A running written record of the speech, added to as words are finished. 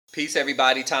Peace,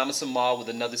 everybody. Thomas Amal with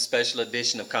another special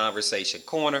edition of Conversation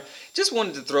Corner. Just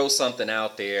wanted to throw something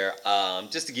out there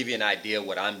just to give you an idea of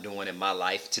what I'm doing in my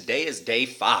life. Today is day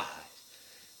 5.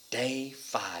 Day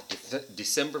 5,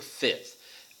 December 5th.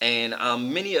 And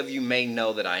many of you may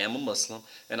know that I am a Muslim,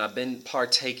 and I've been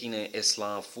partaking in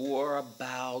Islam for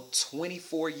about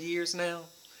 24 years now.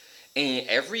 And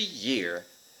every year,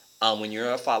 when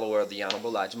you're a follower of the Honorable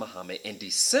Elijah Muhammad, in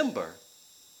December,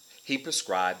 he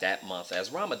prescribed that month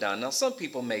as Ramadan. Now, some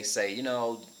people may say,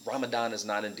 Ramadan is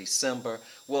not in December.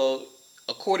 Well,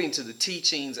 according to the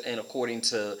teachings and according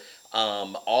to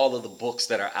all of the books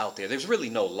that are out there, there's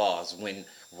really no laws when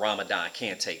Ramadan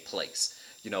can't take place.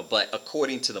 But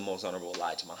according to the Most Honorable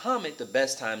Elijah Muhammad, the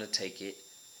best time to take it,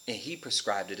 and he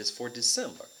prescribed it, is for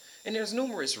December. And there's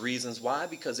numerous reasons why,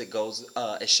 because it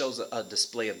shows a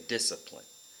display of discipline.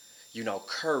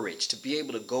 Courage to be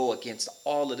able to go against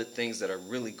all of the things that are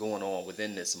really going on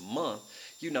within this month.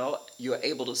 You're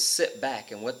able to sit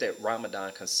back, and what that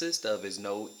Ramadan consists of is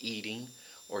no eating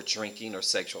or drinking or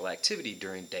sexual activity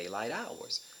during daylight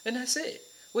hours. And that's it.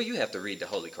 Well, you have to read the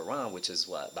Holy Quran, which is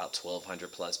about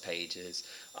 1,200 plus pages.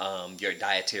 Your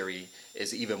dietary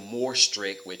is even more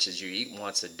strict, which is you eat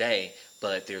once a day,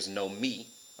 but there's no meat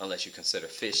unless you consider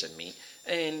fish and meat.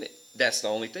 And that's the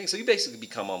only thing. So you basically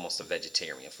become almost a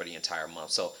vegetarian for the entire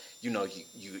month. So,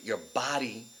 your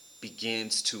body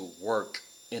begins to work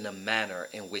in a manner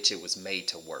in which it was made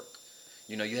to work.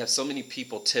 You have so many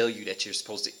people tell you that you're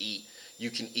supposed to eat.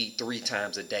 You can eat 3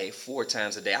 times a day, 4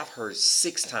 times a day. I've heard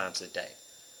 6 times a day.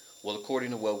 Well, according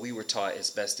to what we were taught,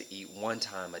 it's best to eat 1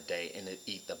 time a day and to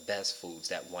eat the best foods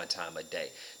that 1 time a day.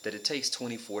 That it takes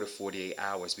 24 to 48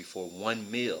 hours before one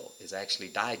meal is actually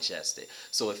digested.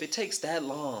 So if it takes that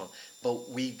long, but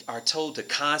we are told to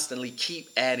constantly keep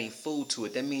adding food to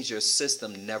it, that means your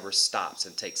system never stops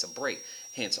and takes a break.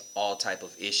 Hence, all type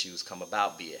of issues come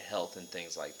about, be it health and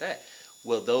things like that.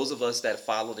 Well, those of us that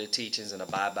follow the teachings and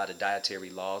abide by the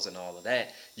dietary laws and all of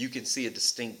that, you can see a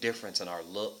distinct difference in our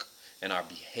look, and our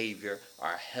behavior,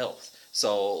 our health.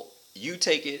 So you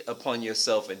take it upon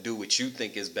yourself and do what you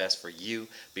think is best for you,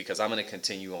 because I'm going to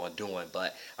continue on doing.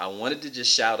 But I wanted to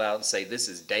just shout out and say this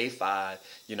is day 5.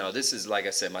 This is, like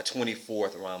I said, my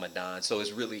 24th Ramadan. So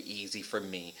it's really easy for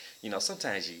me.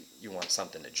 Sometimes you want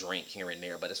something to drink here and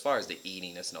there. But as far as the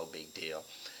eating, it's no big deal.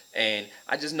 And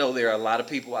I just know there are a lot of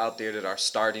people out there that are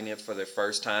starting it for their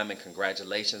first time. And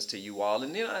congratulations to you all.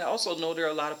 And then I also know there are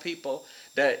a lot of people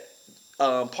that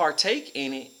partake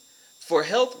in it for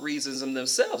health reasons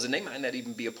themselves, and they might not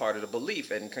even be a part of the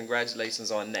belief. And congratulations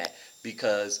on that,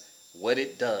 because what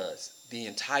it does, the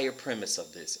entire premise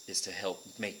of this, is to help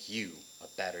make you a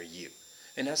better you.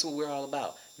 And that's what we're all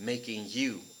about, making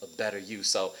you a better you.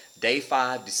 So day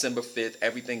 5, December 5th,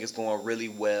 everything is going really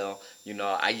well.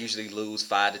 I usually lose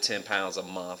 5 to 10 pounds a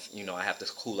month. I have to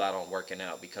cool out on working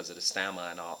out because of the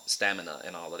stamina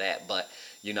and all of that. But,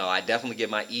 I definitely get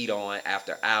my eat on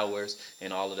after hours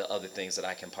and all of the other things that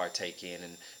I can partake in.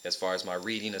 And as far as my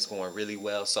reading, it's going really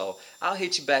well. So I'll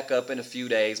hit you back up in a few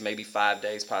days, maybe 5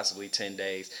 days, possibly 10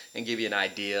 days, and give you an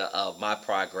idea of my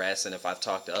progress. And if I've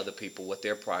talked to other people, what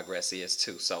their progress is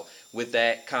too. So with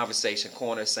that, Conversation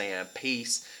Corner saying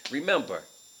peace. Remember,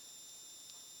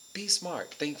 be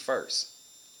smart. Think first.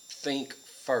 Think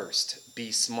first.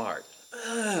 Be smart.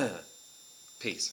 Peace.